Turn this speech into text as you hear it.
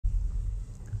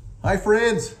Hi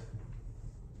friends,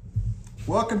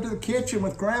 welcome to the kitchen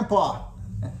with Grandpa.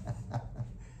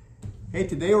 Hey,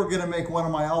 today we're gonna make one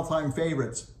of my all-time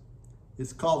favorites.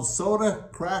 It's called soda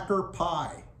cracker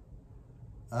pie.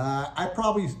 I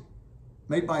probably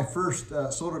made my first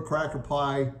soda cracker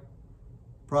pie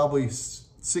probably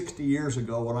 60 years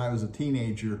ago when I was a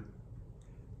teenager.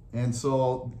 And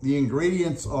so the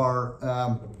ingredients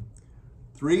are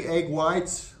 3 egg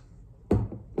whites,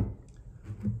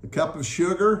 a cup of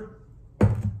sugar, a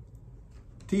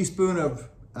teaspoon of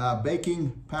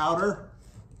baking powder,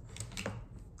 a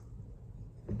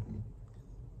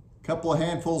couple of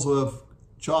handfuls of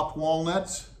chopped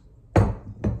walnuts,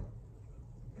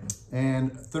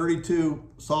 and 32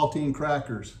 saltine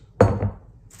crackers.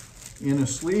 In a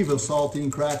sleeve of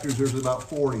saltine crackers, there's about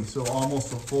 40, so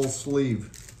almost a full sleeve.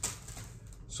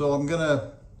 So I'm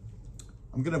gonna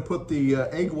put the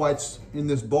egg whites in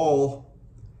this bowl,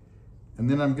 and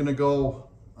then I'm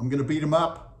gonna beat them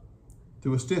up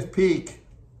to a stiff peak.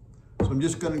 So I'm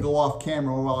just gonna go off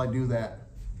camera while I do that.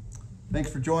 Thanks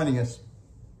for joining us.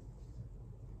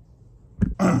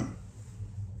 I've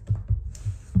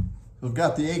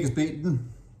got the eggs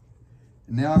beaten,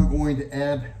 and now I'm going to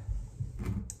add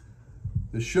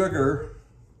the sugar,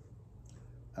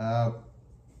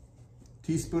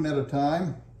 teaspoon at a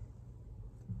time,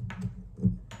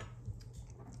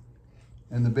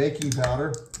 and the baking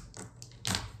powder.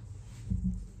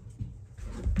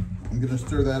 I'm gonna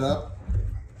stir that up.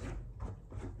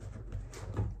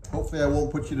 Hopefully I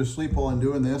won't put you to sleep while I'm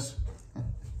doing this.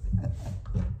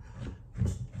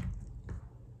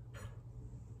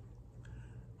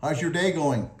 How's your day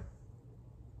going?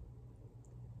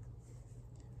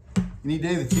 Any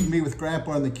day that you can be with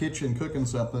Grandpa in the kitchen cooking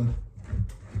something,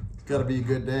 it's gotta be a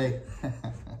good day.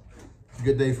 It's a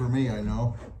good day for me, I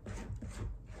know.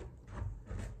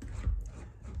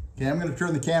 Okay, I'm gonna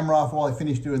turn the camera off while I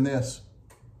finish doing this.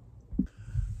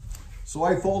 So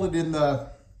I folded in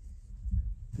the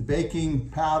baking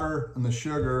powder and the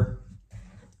sugar,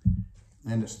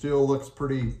 and it still looks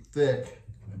pretty thick.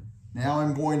 Now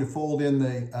I'm going to fold in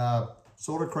the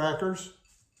soda crackers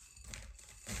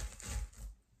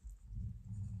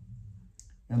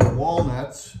and the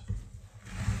walnuts,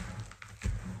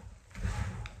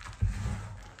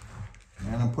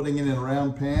 and I'm putting it in a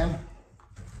round pan,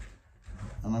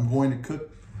 and I'm going to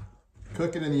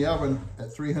cook it in the oven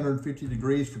at 350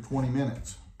 degrees for 20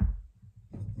 minutes.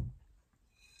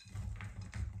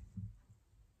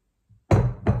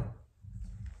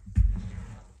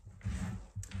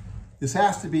 This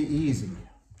has to be easy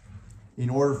in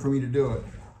order for me to do it.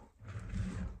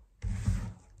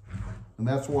 And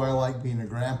that's why I like being a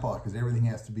grandpa, because everything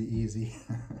has to be easy.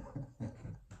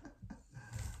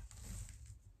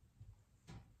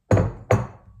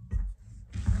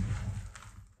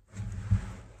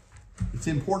 It's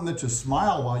important that you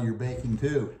smile while you're baking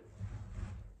too.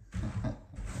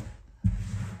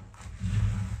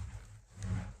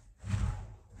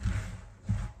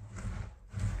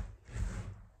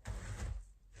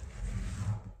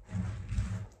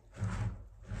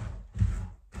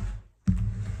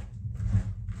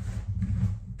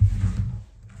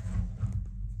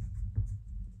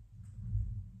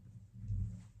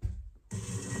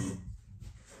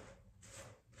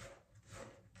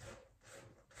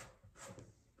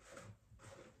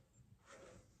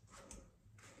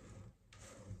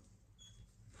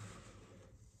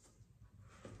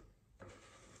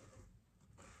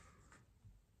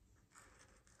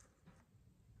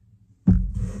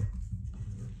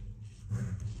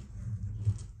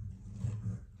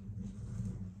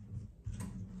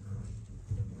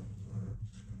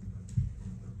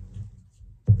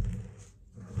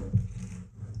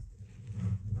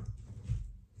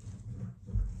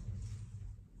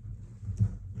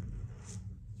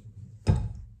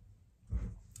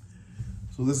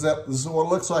 So this is what it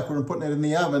looks like when we're putting it in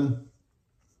the oven.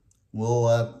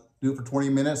 We'll do it for 20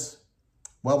 minutes.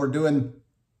 While we're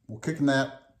cooking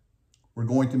that, we're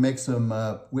going to make some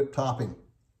whipped topping.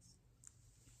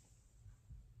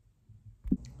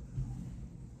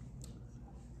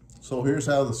 So here's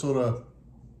how the soda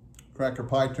cracker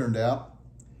pie turned out.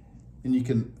 And you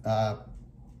can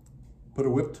put a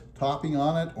whipped topping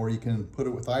on it, or you can put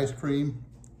it with ice cream.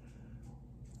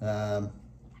 It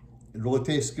really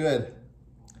tastes good.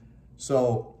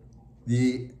 So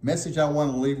the message I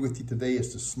want to leave with you today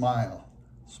is to smile.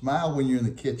 Smile when you're in the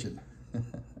kitchen.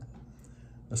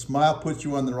 A smile puts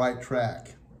you on the right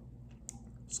track.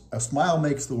 A smile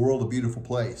makes the world a beautiful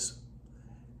place.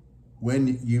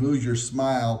 When you lose your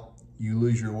smile, you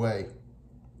lose your way.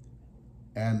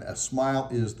 And a smile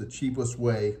is the cheapest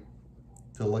way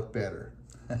to look better.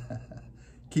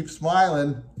 Keep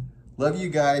smiling. Love you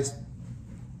guys.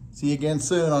 See you again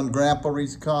soon on Grandpa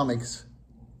Reads Comics.